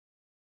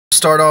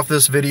start off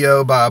this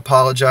video by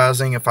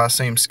apologizing if I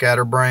seem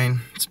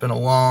scatterbrained. It's been a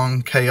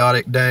long,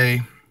 chaotic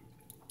day.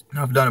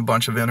 I've done a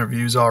bunch of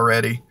interviews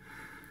already.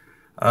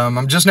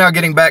 I'm just now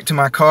getting back to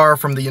my car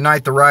from the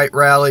Unite the Right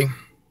rally.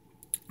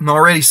 I'm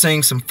already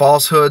seeing some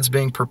falsehoods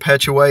being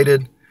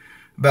perpetuated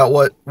about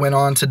what went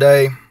on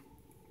today.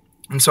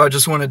 And so I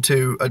just wanted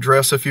to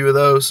address a few of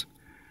those.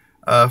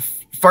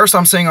 First,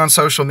 I'm seeing on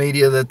social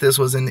media that this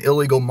was an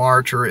illegal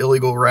march or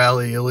illegal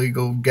rally,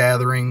 illegal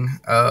gathering,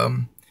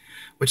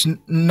 which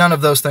none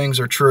of those things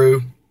are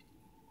true.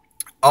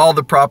 All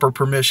the proper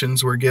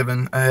permissions were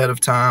given ahead of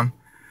time.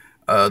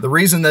 The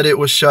reason that it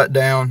was shut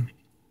down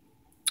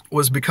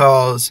was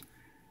because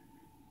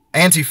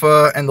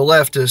Antifa and the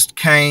leftists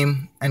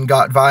came and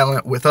got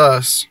violent with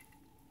us.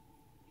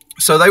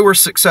 So they were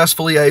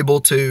successfully able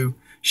to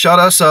shut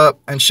us up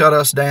and shut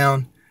us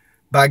down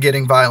by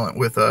getting violent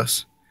with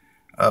us,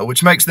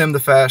 which makes them the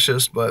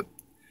fascists, but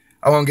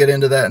I won't get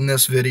into that in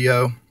this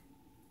video.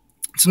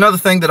 It's another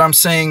thing that I'm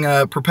seeing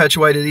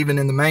perpetuated even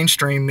in the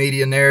mainstream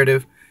media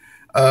narrative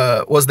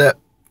was that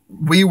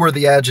we were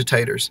the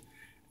agitators.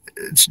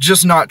 It's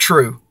just not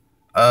true.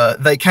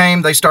 They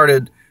came, they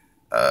started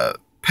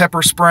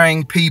pepper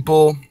spraying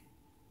people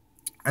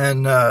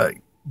and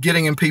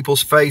getting in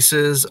people's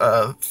faces,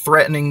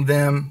 threatening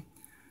them.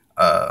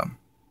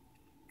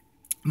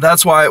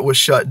 That's why it was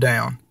shut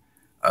down.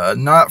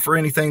 Not for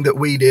anything that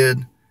we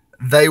did.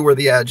 They were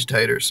the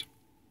agitators.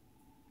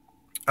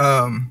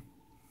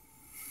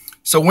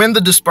 So when the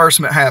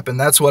disbursement happened,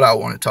 that's what I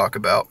want to talk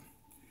about.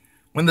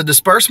 When the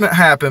disbursement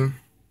happened,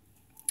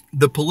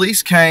 the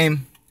police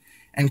came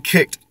and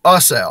kicked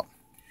us out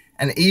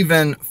and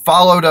even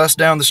followed us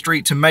down the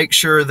street to make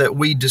sure that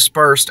we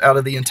dispersed out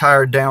of the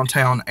entire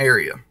downtown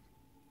area.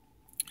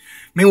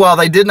 Meanwhile,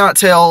 they did not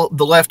tell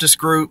the leftist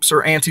groups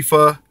or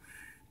Antifa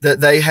that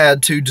they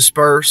had to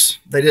disperse.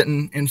 They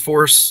didn't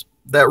enforce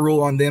that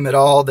rule on them at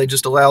all. They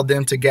just allowed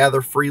them to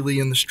gather freely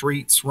in the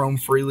streets, roam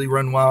freely,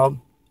 run wild.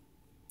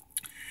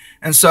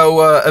 And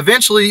so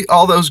eventually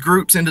all those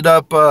groups ended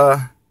up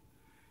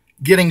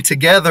getting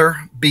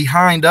together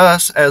behind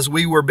us as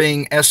we were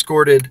being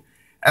escorted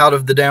out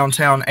of the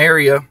downtown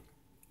area.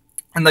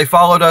 And they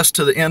followed us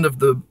to the end of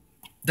the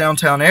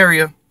downtown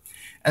area.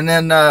 And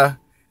then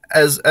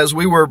as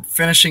we were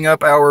finishing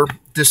up our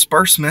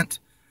disbursement,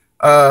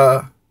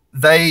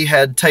 they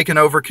had taken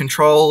over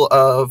control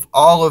of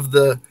all of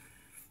the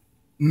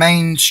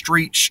main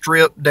street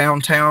strip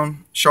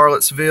downtown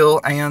Charlottesville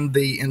and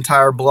the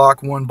entire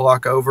block, one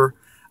block over.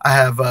 I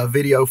have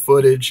video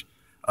footage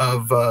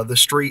of the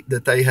street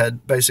that they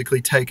had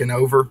basically taken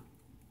over.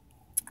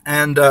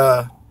 And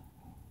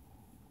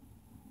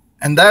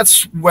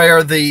that's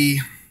where the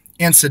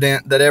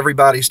incident that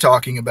everybody's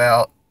talking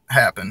about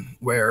happened,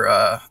 where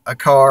a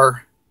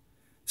car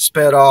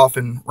sped off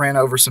and ran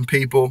over some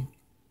people.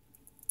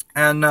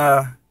 And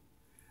I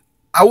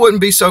wouldn't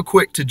be so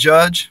quick to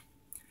judge.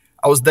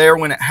 I was there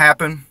when it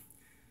happened.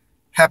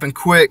 Happened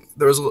quick.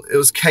 It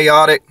was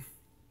chaotic.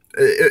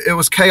 It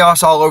was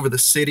chaos all over the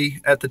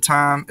city at the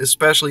time,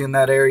 especially in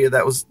that area.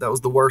 That was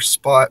the worst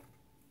spot.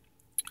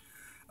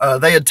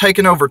 They had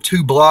taken over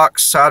 2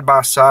 blocks side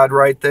by side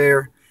right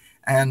there,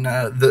 and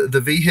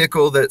the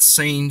vehicle that's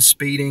seen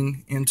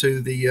speeding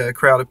into the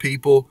crowd of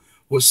people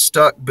was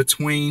stuck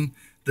between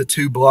the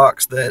 2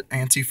 blocks that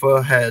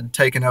Antifa had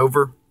taken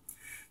over.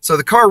 So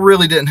the car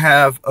really didn't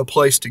have a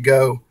place to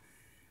go.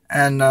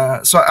 And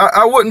so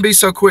I wouldn't be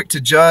so quick to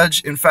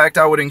judge. In fact,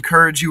 I would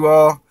encourage you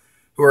all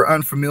who are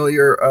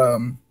unfamiliar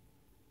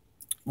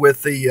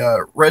with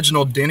the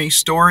Reginald Denny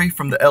story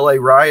from the LA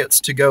riots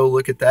to go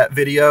look at that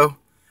video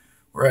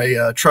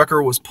where a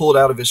trucker was pulled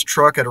out of his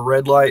truck at a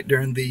red light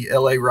during the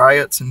LA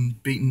riots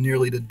and beaten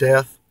nearly to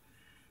death.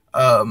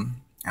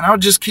 And I would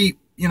just keep,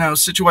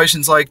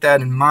 situations like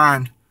that in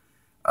mind.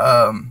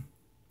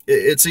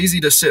 It's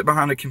easy to sit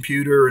behind a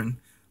computer and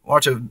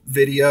watch a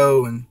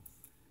video and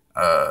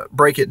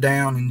break it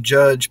down and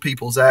judge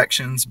people's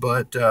actions,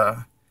 but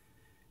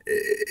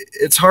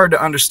it's hard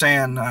to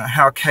understand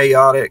how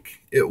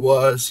chaotic it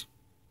was.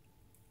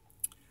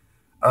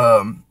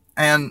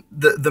 And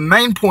the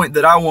main point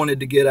that I wanted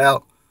to get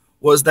out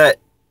was that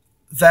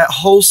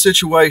whole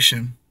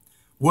situation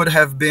would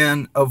have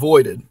been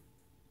avoided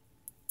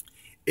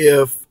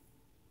if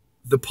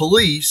the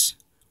police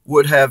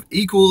would have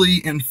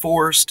equally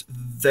enforced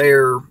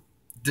their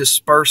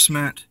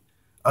disbursement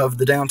of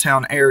the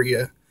downtown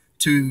area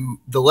to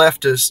the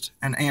leftist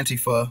and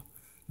Antifa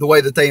the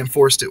way that they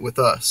enforced it with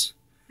us.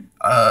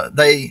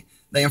 They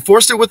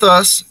enforced it with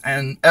us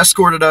and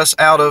escorted us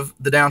out of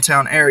the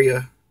downtown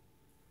area,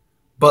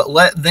 but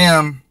let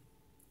them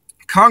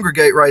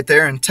congregate right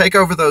there and take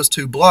over those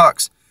 2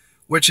 blocks,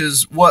 which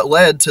is what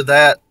led to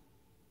that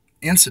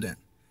incident.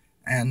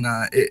 And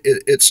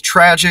it's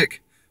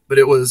tragic, but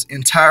it was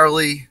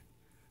entirely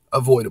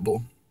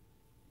avoidable.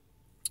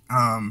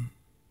 I'm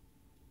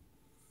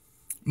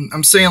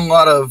seeing a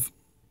lot of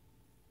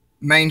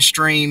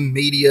mainstream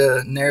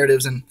media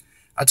narratives, and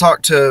I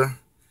talked to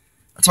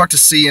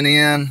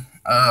CNN.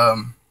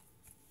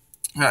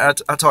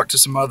 I talked to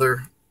some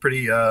other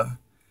pretty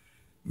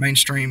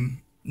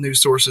mainstream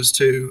news sources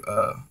too.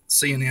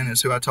 CNN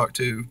is who I talk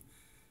to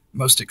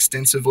most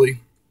extensively.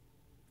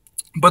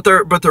 But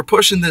they're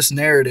pushing this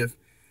narrative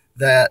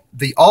that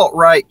the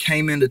alt-right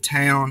came into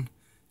town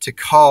to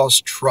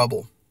cause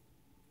trouble.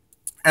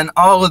 And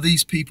all of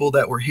these people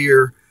that were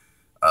here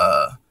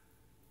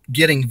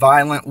getting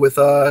violent with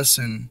us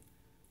and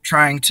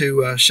trying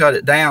to shut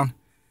it down,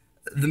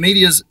 the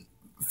media's,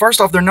 first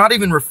off, they're not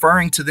even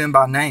referring to them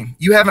by name.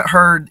 You haven't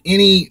heard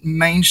any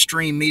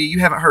mainstream media, you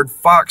haven't heard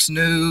Fox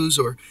News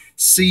or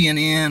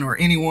CNN or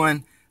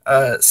anyone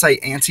say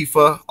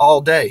Antifa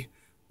all day.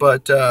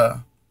 But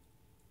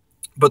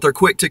they're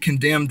quick to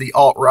condemn the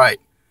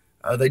alt-right.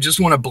 They just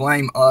want to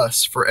blame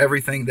us for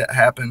everything that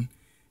happened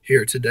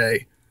here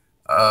today.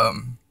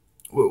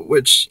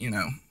 Which, you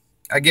know,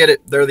 I get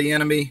it. They're the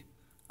enemy.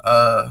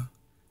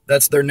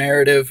 That's their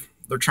narrative.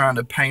 They're trying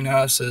to paint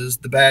us as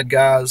the bad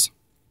guys.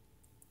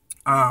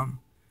 But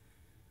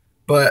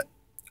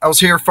I was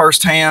here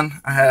firsthand.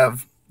 I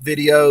have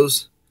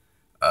videos.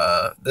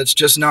 That's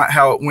just not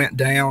how it went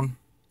down.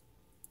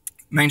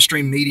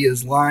 Mainstream media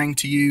is lying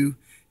to you,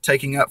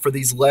 taking up for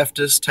these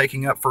leftists,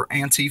 taking up for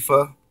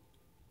Antifa.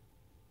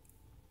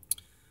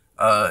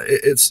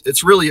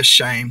 It's really a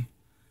shame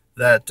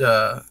that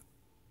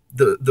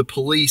the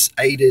police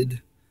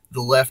aided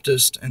the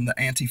leftist and the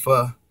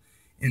Antifa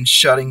in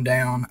shutting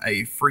down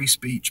a free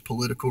speech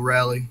political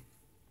rally.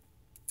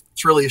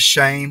 It's really a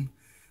shame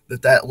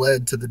that that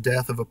led to the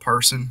death of a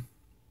person.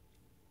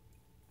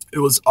 It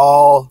was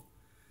all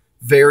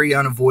very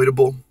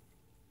unavoidable,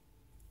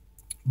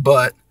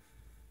 but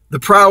the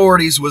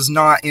priorities was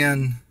not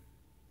in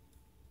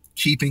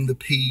keeping the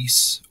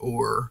peace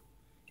or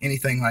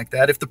anything like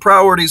that. If the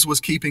priorities was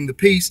keeping the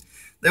peace,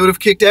 they would have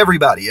kicked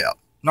everybody out,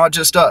 not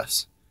just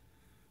us.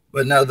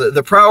 But no,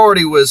 the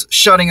priority was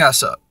shutting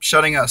us up,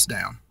 shutting us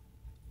down.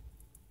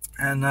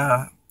 And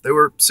they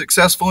were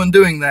successful in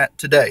doing that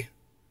today.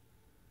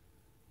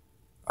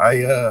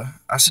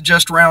 I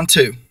suggest round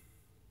 2.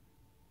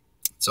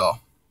 That's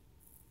all.